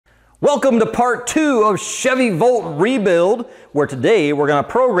Welcome to part 2 of Chevy Volt Rebuild, where today we're going to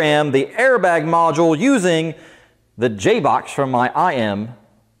program the airbag module using the J-Box from my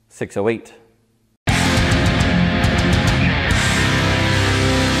IM608.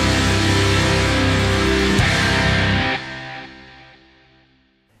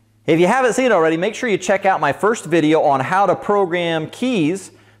 If you haven't seen it already, make sure you check out my first video on how to program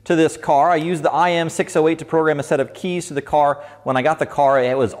keys to this car. I used the IM608 to program a set of keys to the car. When I got the car,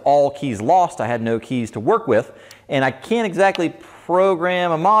 it was all keys lost. I had no keys to work with, and I can't exactly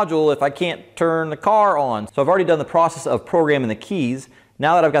program a module if I can't turn the car on. So I've already done the process of programming the keys.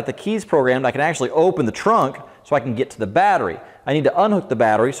 Now that I've got the keys programmed, I can actually open the trunk so I can get to the battery. I need to unhook the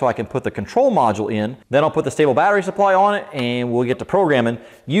battery so I can put the control module in. Then I'll put the stable battery supply on it, and we'll get to programming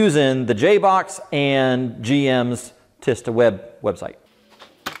using the J-Box and GM's Tista website.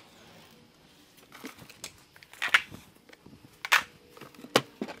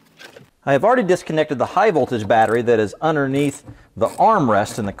 I have already disconnected the high voltage battery that is underneath the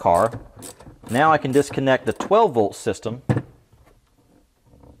armrest in the car. Now I can disconnect the 12 volt system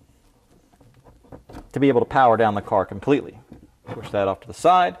to be able to power down the car completely. Push that off to the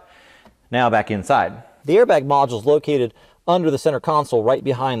side. Now back inside. The airbag module is located under the center console right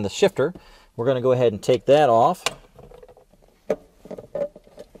behind the shifter. We're going to go ahead and take that off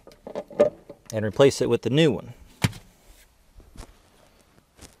and replace it with the new one.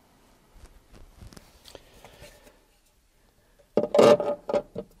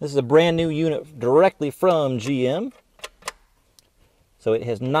 This is a brand new unit directly from GM. So it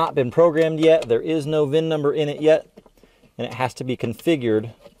has not been programmed yet. There is no VIN number in it yet, and it has to be configured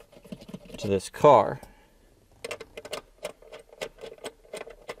to this car.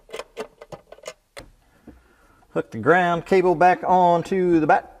 Hook the ground cable back onto the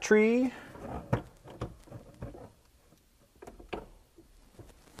battery.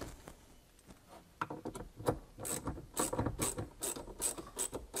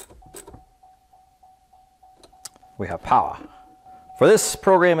 We have power. For this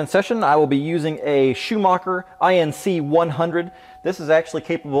programming session, I will be using a Schumacher INC 100. This is actually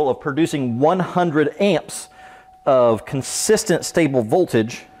capable of producing 100 amps of consistent stable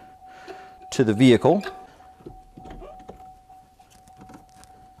voltage to the vehicle.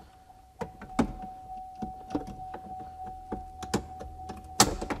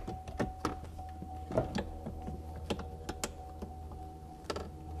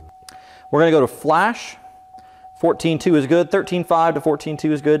 We're going to go to flash. 14.2 is good, 13.5 to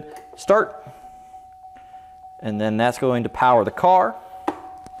 14.2 is good. Start, and then that's going to power the car.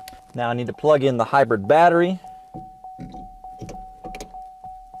 Now I need to plug in the hybrid battery,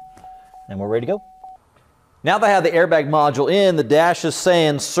 and we're ready to go. Now that I have the airbag module in, the dash is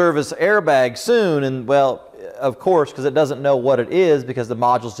saying service airbag soon, and well, of course, because it doesn't know what it is because the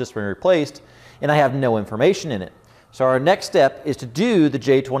module's just been replaced, and I have no information in it. So our next step is to do the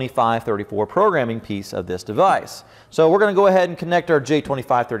J2534 programming piece of this device. So we're going to go ahead and connect our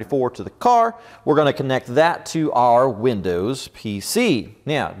J2534 to the car. We're going to connect that to our Windows PC.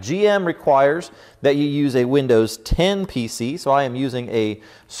 Now, GM requires that you use a Windows 10 PC, so I am using a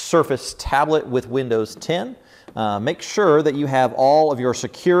Surface tablet with Windows 10. Make sure that you have all of your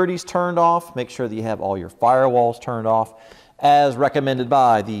securities turned off. Make sure that you have all your firewalls turned off as recommended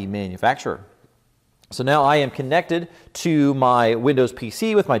by the manufacturer. So now I am connected to my Windows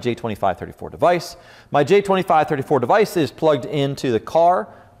PC with my J2534 device. My J2534 device is plugged into the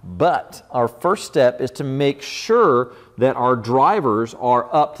car, but our first step is to make sure that our drivers are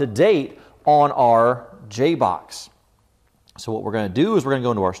up to date on our J-Box. So what we're going to do is we're going to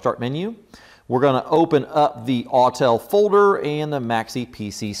go into our Start menu. We're going to open up the Autel folder and the Maxi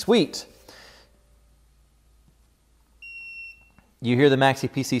PC Suite. You hear the Maxi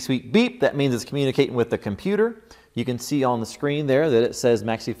PC Suite beep. That means it's communicating with the computer. You can see on the screen there that it says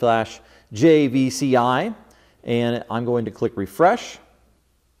Maxi Flash JVCI, and I'm going to click refresh,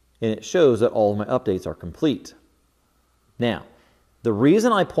 and it shows that all of my updates are complete. Now, the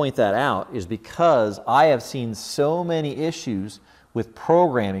reason I point that out is because I have seen so many issues with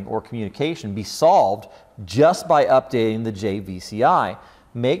programming or communication be solved just by updating the JVCI.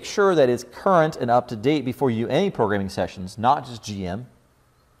 Make sure that it's current and up to date before you do any programming sessions, not just GM,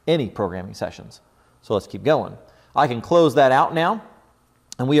 any programming sessions. So let's keep going. I can close that out now,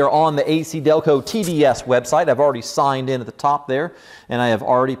 and we are on the AC Delco TDS website. I've already signed in at the top there, and I have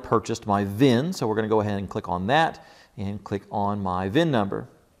already purchased my VIN, so we're going to go ahead and click on that and click on my VIN number.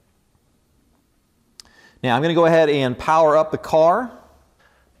 Now I'm going to go ahead and power up the car.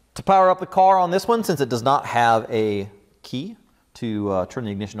 To power up the car on this one, since it does not have a key, to turn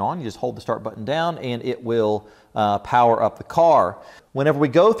the ignition on. You just hold the start button down and it will power up the car. Whenever we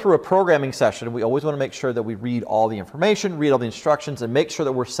go through a programming session, we always want to make sure that we read all the information, read all the instructions, and make sure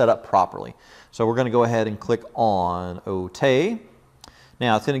that we're set up properly. So we're going to go ahead and click on OK.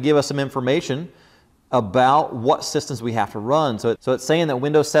 Now it's going to give us some information about what systems we have to run. So it's saying that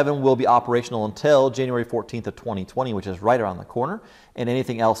Windows 7 will be operational until January 14th of 2020, which is right around the corner, and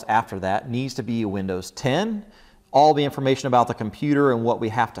anything else after that needs to be Windows 10. All the information about the computer and what we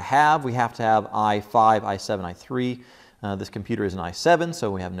have to have. We have to have i5, i7, i3. This computer is an i7,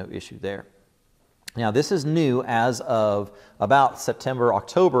 so we have no issue there. Now this is new as of about September,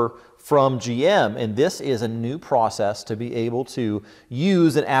 October from GM, and this is a new process to be able to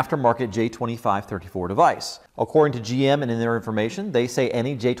use an aftermarket J2534 device. According to GM and in their information, they say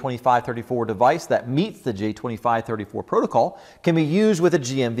any J2534 device that meets the J2534 protocol can be used with a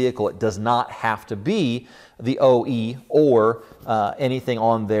GM vehicle. It does not have to be the OE or anything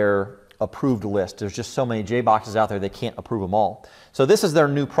on their approved list. There's just so many J-boxes out there, they can't approve them all. So this is their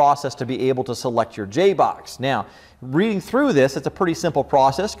new process to be able to select your J-box. Now, reading through this, it's a pretty simple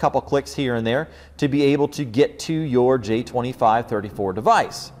process, a couple clicks here and there, to be able to get to your J2534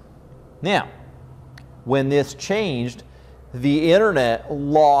 device. Now, when this changed, the internet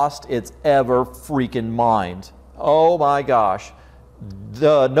lost its ever freaking mind. Oh my gosh.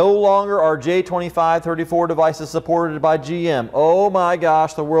 No longer are J2534 devices supported by GM. Oh my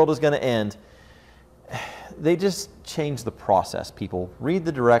gosh, the world is going to end. They just changed the process, people. Read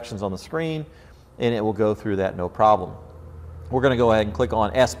the directions on the screen and it will go through that no problem. We're going to go ahead and click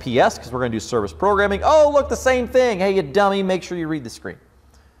on SPS because we're going to do service programming. Oh, look, the same thing. Hey, you dummy, make sure you read the screen.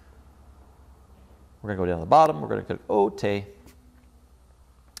 We're going to go down to the bottom. We're going to click OK.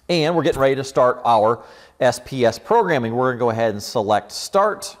 And we're getting ready to start our SPS programming. We're going to go ahead and select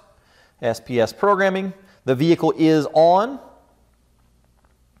Start, SPS programming. The vehicle is on.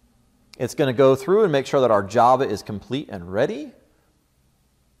 It's going to go through and make sure that our Java is complete and ready,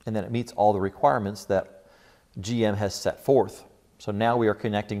 and that it meets all the requirements that GM has set forth. So now we are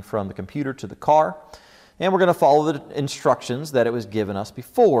connecting from the computer to the car, and we're going to follow the instructions that it was given us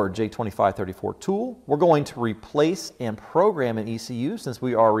before. J2534 tool. We're going to replace and program an ECU since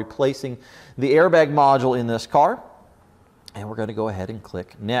we are replacing the airbag module in this car, and we're going to go ahead and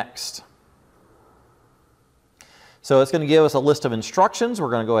click Next. So it's going to give us a list of instructions. We're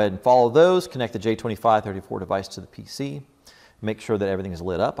going to go ahead and follow those, connect the J2534 device to the PC, make sure that everything is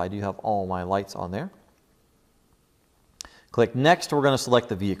lit up. I do have all my lights on there. Click Next. We're going to select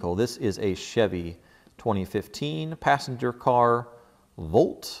the vehicle. This is a Chevy 2015 passenger car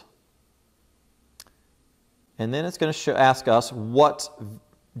Volt. And then it's going to ask us what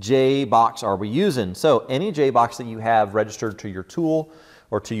J-box are we using. So any J-box that you have registered to your tool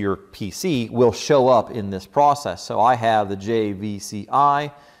or to your PC will show up in this process. So I have the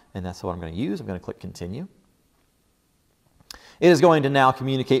JVCI, and that's what I'm going to use. I'm going to click Continue. It is going to now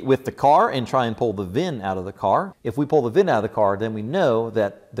communicate with the car and try and pull the VIN out of the car. If we pull the VIN out of the car, then we know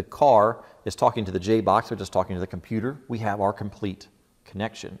that the car is talking to the J-box, which is talking to the computer. We have our complete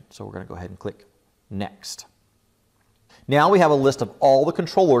connection. So we're going to go ahead and click Next. Now we have a list of all the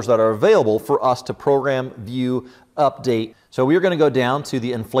controllers that are available for us to program, view, update. So we are going to go down to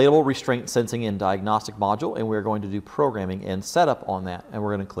the inflatable restraint sensing and diagnostic module, and we're going to do programming and setup on that, and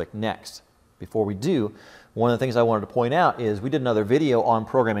we're going to click Next. Before we do, one of the things I wanted to point out is we did another video on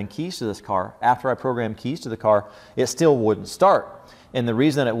programming keys to this car. After I programmed keys to the car, it still wouldn't start. And the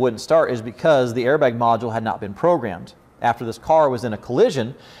reason it wouldn't start is because the airbag module had not been programmed. After this car was in a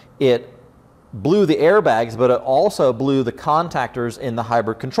collision, it blew the airbags, but it also blew the contactors in the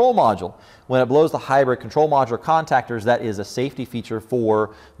hybrid control module. When it blows the hybrid control module contactors, that is a safety feature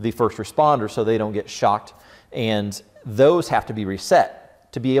for the first responders so they don't get shocked, and those have to be reset.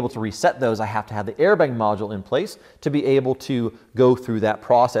 To be able to reset those, I have to have the airbag module in place to be able to go through that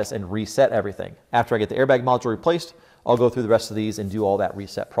process and reset everything. After I get the airbag module replaced, I'll go through the rest of these and do all that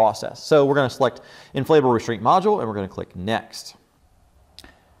reset process. So we're going to select inflatable restraint module, and we're going to click Next.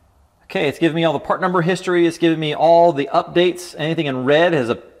 Okay, it's giving me all the part number history. It's giving me all the updates. Anything in red has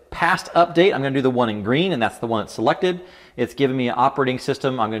a past update. I'm going to do the one in green, and that's the one that's selected. It's giving me an operating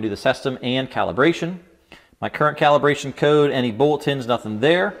system. I'm going to do the system and calibration. My current calibration code, any bulletins, nothing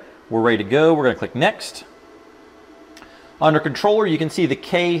there. We're ready to go. We're going to click Next. Under controller, you can see the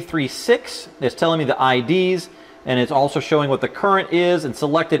K36. It's telling me the IDs, and it's also showing what the current is and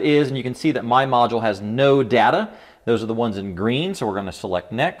selected is, and you can see that my module has no data. Those are the ones in green, so we're going to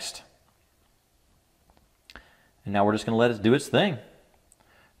select Next. And now we're just going to let it do its thing.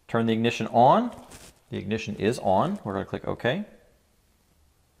 Turn the ignition on. The ignition is on. We're going to click OK.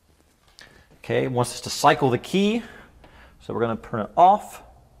 Okay, it wants us to cycle the key. So we're going to turn it off.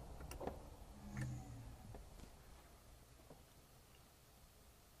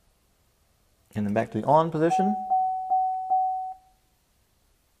 And then back to the on position.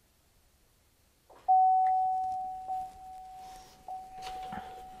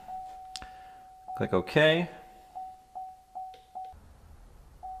 Click OK.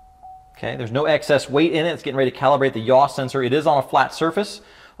 Okay, there's no excess weight in it. It's getting ready to calibrate the yaw sensor. It is on a flat surface.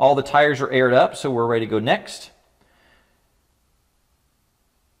 All the tires are aired up, so we're ready to go next.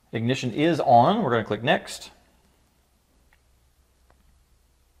 Ignition is on. We're going to click next.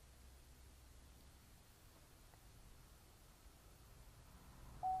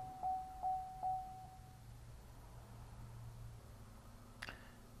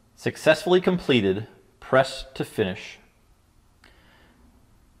 Successfully completed. Press to finish.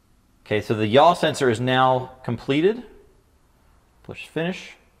 Okay, so the yaw sensor is now completed. Push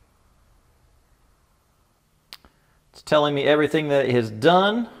finish. It's telling me everything that it has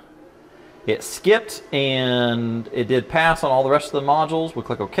done. It skipped and it did pass on all the rest of the modules. We'll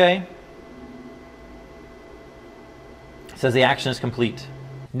click OK. It says the action is complete.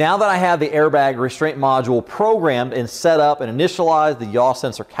 Now that I have the airbag restraint module programmed and set up and initialized, the yaw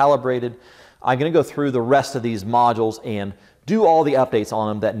sensor calibrated, I'm going to go through the rest of these modules and do all the updates on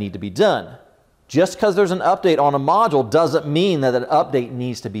them that need to be done. Just because there's an update on a module doesn't mean that an update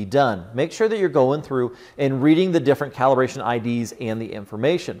needs to be done. Make sure that you're going through and reading the different calibration IDs and the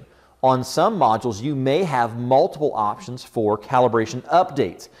information. On some modules, you may have multiple options for calibration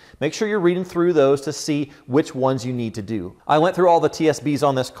updates. Make sure you're reading through those to see which ones you need to do. I went through all the TSBs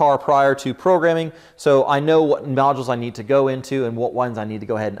on this car prior to programming, so I know what modules I need to go into and what ones I need to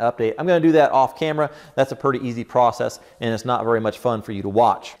go ahead and update. I'm going to do that off camera. That's a pretty easy process, and it's not very much fun for you to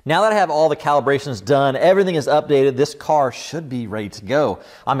watch. Now that I have all the calibrations done, everything is updated, this car should be ready to go.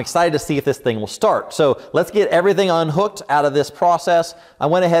 I'm excited to see if this thing will start. So let's get everything unhooked out of this process. I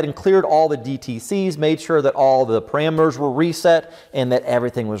went ahead and cleared all the DTCs, made sure that all the parameters were reset and that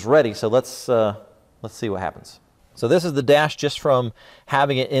everything was ready. So let's see what happens. So this is the dash just from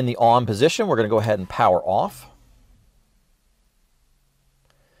having it in the on position. We're going to go ahead and power off.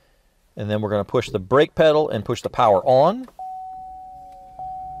 And then we're going to push the brake pedal and push the power on.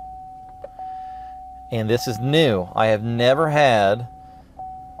 And this is new. I have never had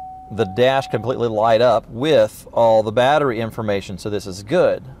the dash completely light up with all the battery information, so this is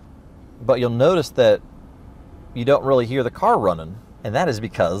good. But you'll notice that you don't really hear the car running, and that is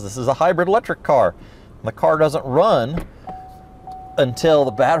because this is a hybrid electric car. The car doesn't run until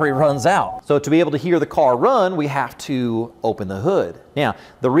the battery runs out. So to be able to hear the car run, we have to open the hood. Now,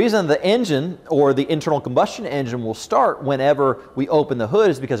 the reason the engine or the internal combustion engine will start whenever we open the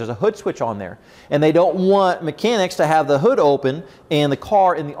hood is because there's a hood switch on there. And they don't want mechanics to have the hood open and the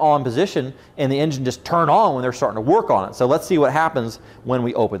car in the on position and the engine just turn on when they're starting to work on it. So let's see what happens when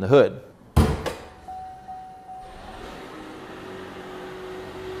we open the hood.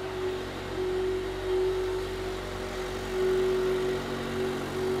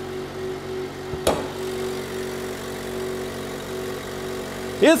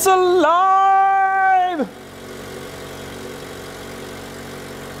 It's alive!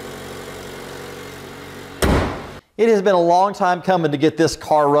 It has been a long time coming to get this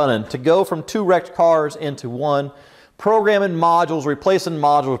car running. To go from 2 wrecked cars into 1, programming modules, replacing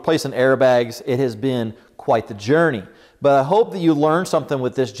airbags, it has been quite the journey. But I hope that you learned something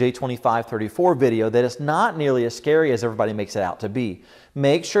with this J2534 video, that it's not nearly as scary as everybody makes it out to be.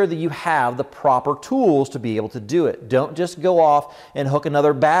 Make sure that you have the proper tools to be able to do it. Don't just go off and hook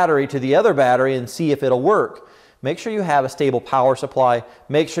another battery to the other battery and see if it'll work. Make sure you have a stable power supply,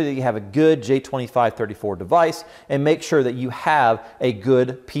 make sure that you have a good J2534 device, and make sure that you have a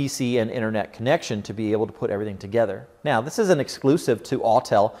good PC and internet connection to be able to put everything together. Now, this isn't exclusive to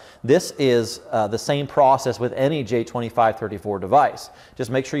Autel. This is the same process with any J2534 device.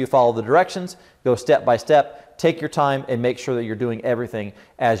 Just make sure you follow the directions, go step by step, take your time, and make sure that you're doing everything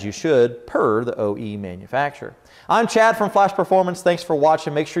as you should per the OE manufacturer. I'm Chad from Flash Performance. Thanks for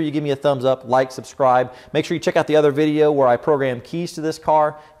watching. Make sure you give me a thumbs up, like, subscribe. Make sure you check out the other video where I program keys to this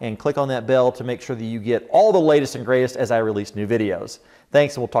car, and click on that bell to make sure that you get all the latest and greatest as I release new videos.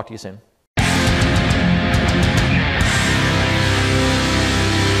 Thanks, and we'll talk to you soon.